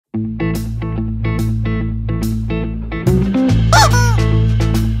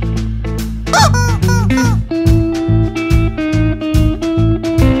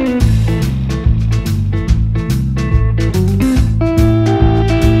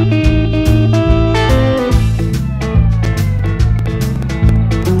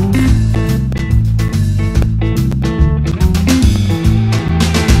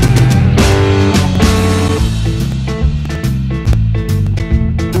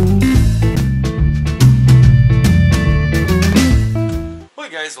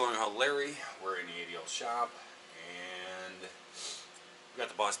got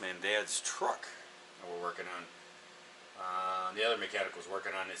the boss man dad's truck that we're working on. The other mechanic was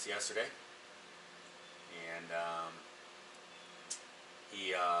working on this yesterday, and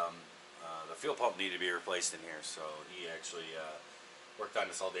the fuel pump needed to be replaced in here, so he actually worked on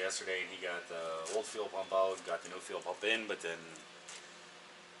this all day yesterday, and he got the old fuel pump out, got the new fuel pump in, but then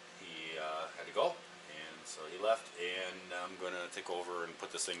he had to go, and so he left, and I'm going to take over and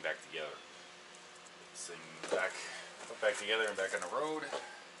put this thing back together. Put this thing put back together and back on the road.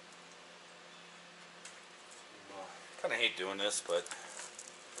 Kind of hate doing this, but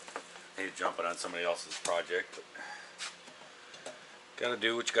I hate jumping on somebody else's project, but gotta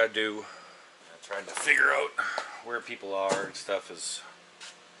do what you gotta do. Trying to figure out where people are and stuff and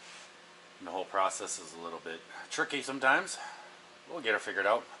the whole process is a little bit tricky sometimes. We'll get it figured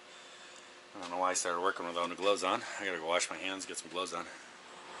out. I don't know why I started working without the gloves on. I gotta go wash my hands, get some gloves on.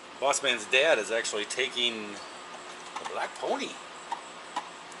 Boss man's dad is actually taking a black pony.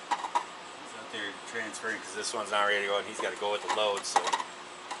 They're transferring because this one's not ready to go and he's got to go with the load, so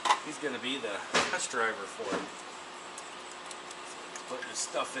he's going to be the test driver for him. So putting his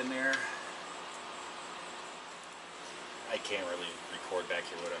stuff in there. I can't really record back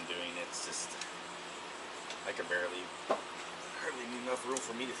here what I'm doing. It's just I can hardly need enough room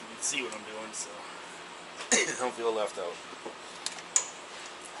for me to even see what I'm doing, so I don't feel left out.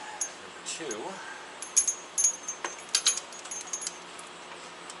 Number 2.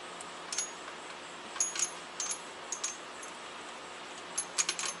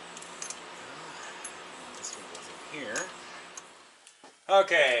 Here.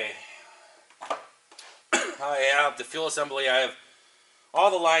 Okay. I have the fuel assembly. I have all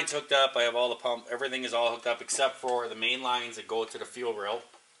the lines hooked up. I have all the pump. Everything is all hooked up except for the main lines that go to the fuel rail.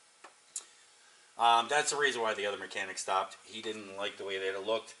 That's the reason why the other mechanic stopped. He didn't like the way that it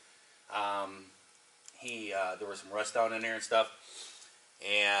looked. There was some rust down in there and stuff.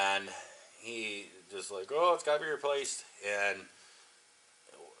 And he just like, oh, it's got to be replaced. And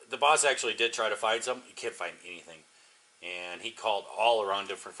the boss actually did try to find some. You can't find anything. And he called all around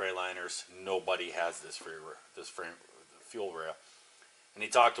different Freightliners. Nobody has this fuel rail. And he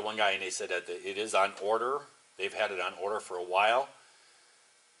talked to one guy and they said that it is on order. They've had it on order for a while.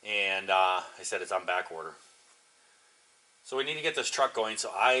 And they said it's on back order. So we need to get this truck going.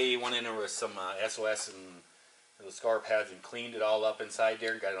 So I went in there with some SOS and the scar pads and cleaned it all up inside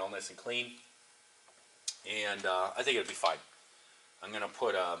there. Got it all nice and clean. And I think it'll be fine. I'm going to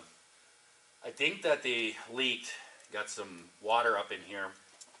put, I think that they leaked, got some water up in here,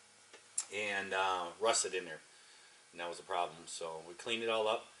 and rusted in there. And that was a problem. So we cleaned it all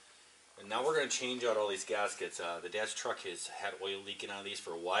up. And now we're going to change out all these gaskets. The dad's truck has had oil leaking out of these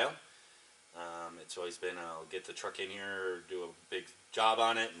for a while. It's always been, I'll get the truck in here, do a big job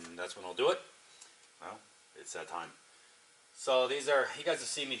on it, and that's when I'll do it. Well, it's that time. So these are, you guys have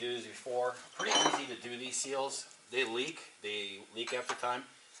seen me do these before. Pretty easy to do these seals. They leak after time.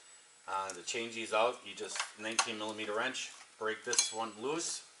 To change these out, you just 19mm wrench, break this one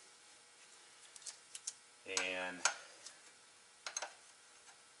loose, and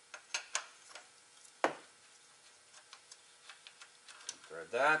thread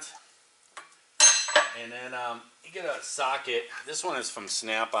that. And then you get a socket. This one is from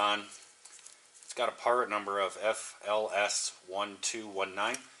Snap-on. It's got a part number of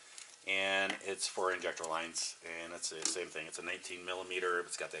FLS1219. And it's for injector lines, and it's the same thing. It's a 19mm.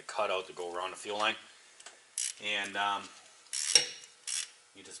 It's got that cutout to go around the fuel line, and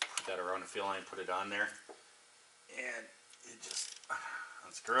you just put that around the fuel line, put it on there, and you just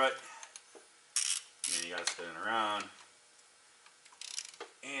unscrew it, and then you got to spin it around,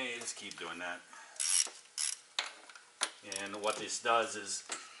 and you just keep doing that. And what this does is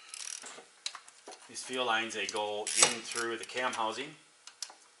these fuel lines, they go in through the cam housing,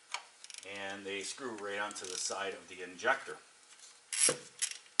 and they screw right onto the side of the injector.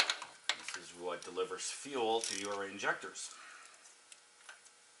 This is what delivers fuel to your injectors.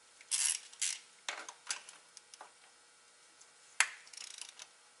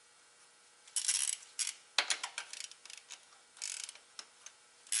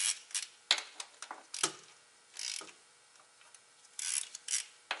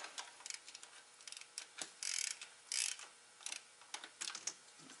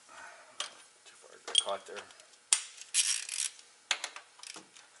 Caught there.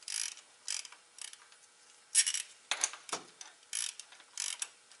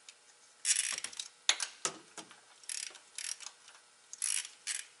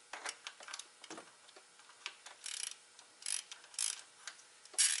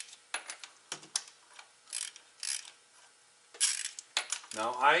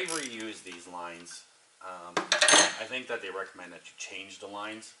 Now I reuse these lines I think that they recommend that you change the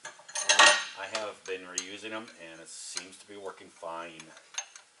lines. I have been reusing them and it seems to be working fine.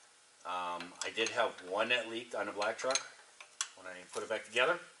 I did have one that leaked on the black truck when I put it back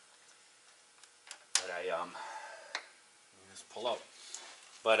together. But I just pull out.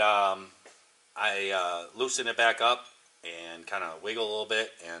 But I loosen it back up and kind of wiggle a little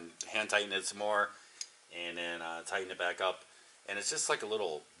bit and hand tighten it some more, and then tighten it back up. And it's just like a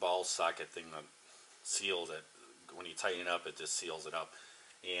little ball socket thing that seals it. When you tighten it up, it just seals it up.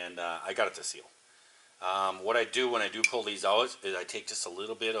 And I got it to seal. What I do when I do pull these out is I take just a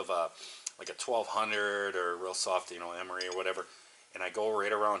little bit of like a 1200 or real soft, emery or whatever, and I go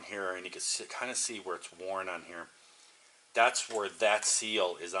right around here, and you can kind of see where it's worn on here. That's where that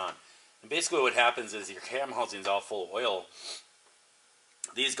seal is on. And basically what happens is your cam housing is all full of oil.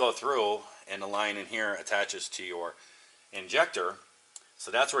 These go through, and the line in here attaches to your injector. So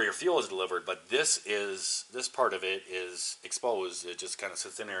that's where your fuel is delivered, but this part of it is exposed. It just kind of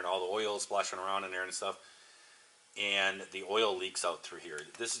sits in there, and all the oil is splashing around in there and stuff. And the oil leaks out through here.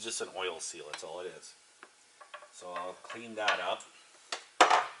 This is just an oil seal, that's all it is. So I'll clean that up.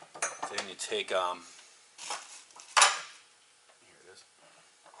 Then you take, here it is.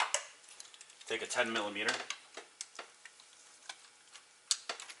 Take a 10 millimeter.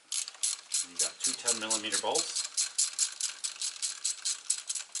 And you got two 10 millimeter bolts.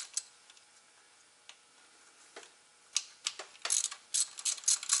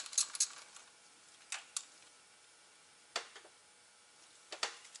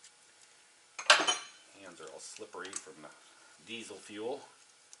 Are all slippery from the diesel fuel.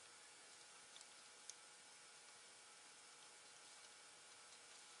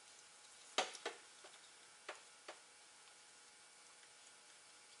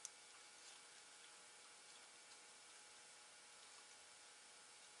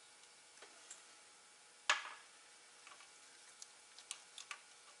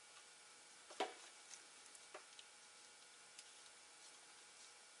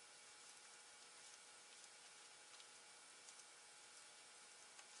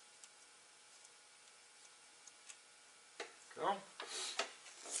 Go.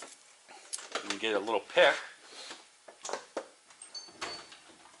 You get a little pick.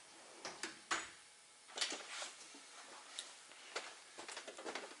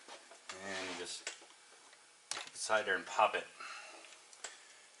 And you just decide there and pop it.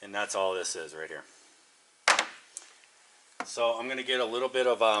 And that's all this is right here. So I'm going to get a little bit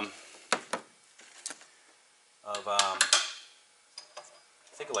of I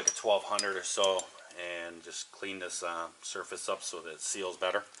think like a 1200 or so, and just clean this surface up so that it seals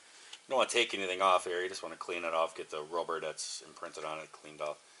better. You don't want to take anything off here, you just want to clean it off, get the rubber that's imprinted on it cleaned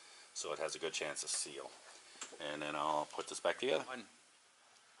off so it has a good chance to seal. And then I'll put this back together.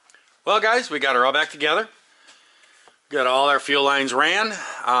 Well guys, we got it all back together. Got all our fuel lines ran.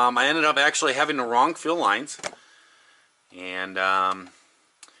 I ended up actually having the wrong fuel lines. And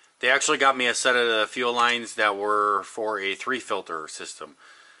they actually got me a set of the fuel lines that were for a 3-filter system.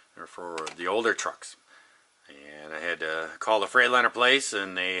 They're for the older trucks. And I had to call the Freightliner place,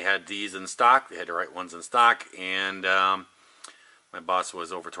 and they had these in stock. They had the right ones in stock. And my boss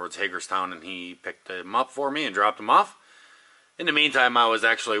was over towards Hagerstown, and he picked them up for me and dropped them off. In the meantime, I was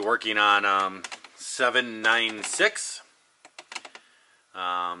actually working on 796.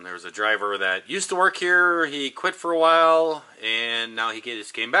 There was a driver that used to work here. He quit for a while, and now he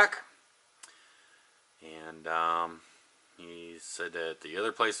just came back. And he said that the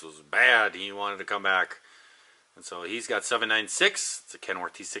other place was bad. He wanted to come back. And so he's got 796. It's a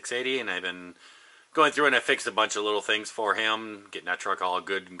Kenworth T680, and I've been going through and I fixed a bunch of little things for him, getting that truck all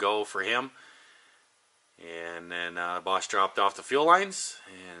good and go for him. And then boss dropped off the fuel lines,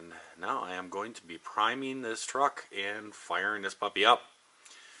 and now I am going to be priming this truck and firing this puppy up.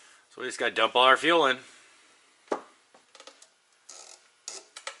 So we just got to dump all our fuel in.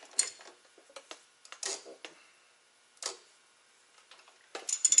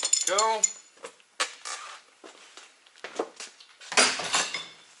 There we go.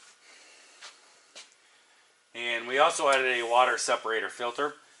 And we also added a water separator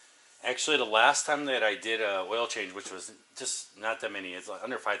filter. Actually, the last time that I did a oil change, which was just not that many, it's like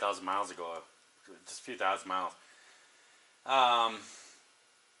under 5,000 miles ago, just a few thousand miles, I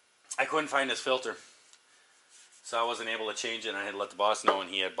couldn't find this filter. So I wasn't able to change it, and I had to let the boss know, and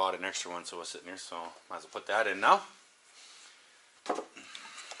he had bought an extra one, so it was sitting here, so might as well put that in now.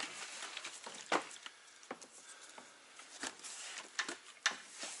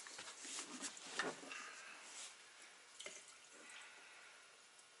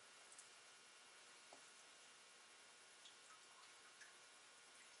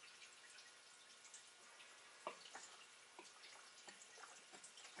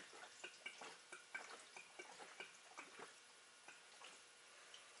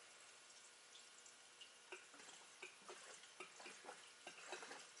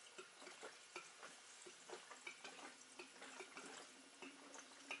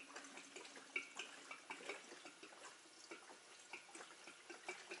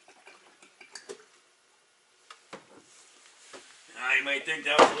 You might think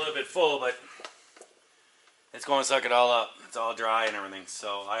that was a little bit full, but it's going to suck it all up. It's all dry and everything,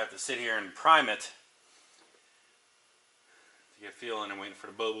 so I have to sit here and prime it to get feeling and waiting for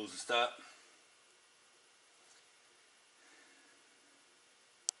the bubbles to stop.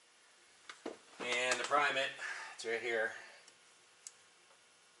 And to prime it, it's right here.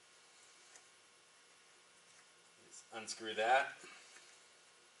 Just unscrew that.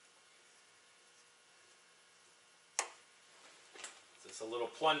 It's just a little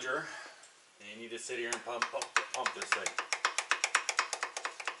plunger, and you need to sit here and pump this thing.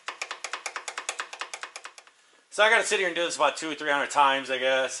 So I gotta sit here and do this about 200 or 300 times, I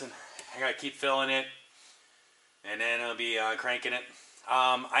guess, and I gotta keep filling it, and then I'll be cranking it.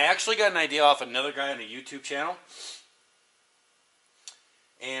 I actually got an idea off another guy on a YouTube channel,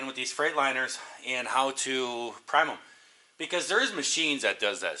 and with these Freightliners, and how to prime them, because there's machines that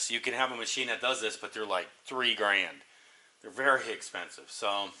does this. You can have a machine that does this, but they're like $3 grand. They're very expensive,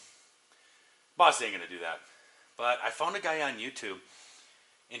 so boss ain't gonna do that. But I found a guy on YouTube,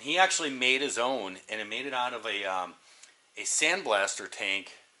 and he actually made his own, and it made it out of a sandblaster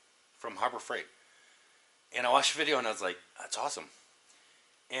tank from Harbor Freight. And I watched the video, and I was like, that's awesome.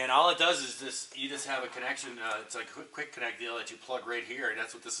 And all it does is this, you just have a connection, it's like a quick connect deal that you plug right here, and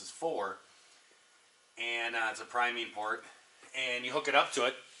that's what this is for. And it's a priming port, and you hook it up to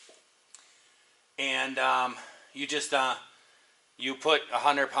it, and you just, you put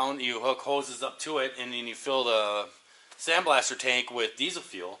 100 pound, you hook hoses up to it, and then you fill the sandblaster tank with diesel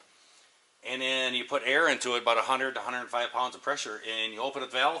fuel, and then you put air into it, about 100 to 105 pounds of pressure, and you open the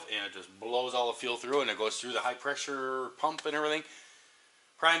valve, and it just blows all the fuel through, and it goes through the high pressure pump and everything.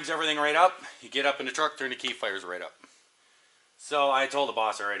 Primes everything right up. You get up in the truck, turn the key, fires right up. So I told the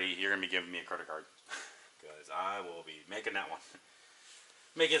boss already, you're going to be giving me a credit card. Because I will be making that one.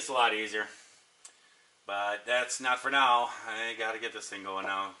 Make it a lot easier. But that's not for now. I got to get this thing going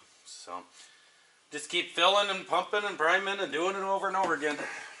now. So just keep filling and pumping and priming and doing it over and over again.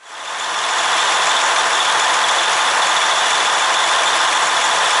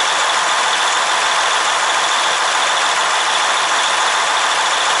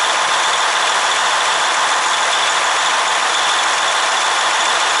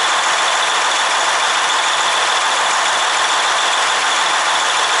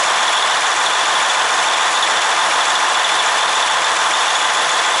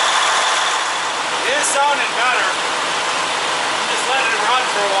 Sounding better. I'm just letting it run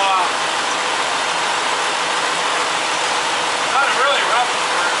for a while. Sounded really rough at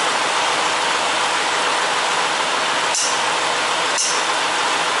first.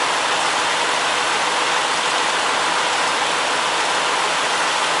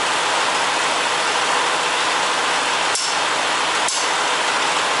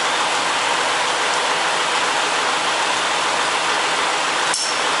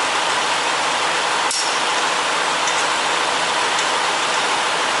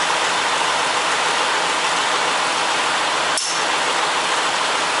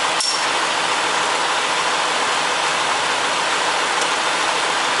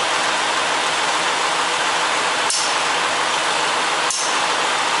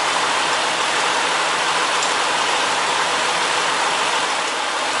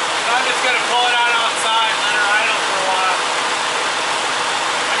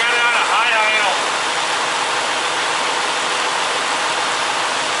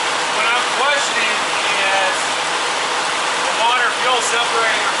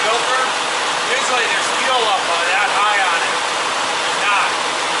 Separator filter, usually there's fuel up that high on it. It's not.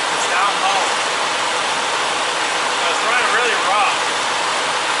 It's down low. So it's running really rough.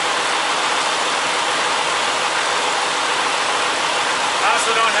 I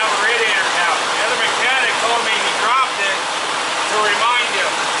also don't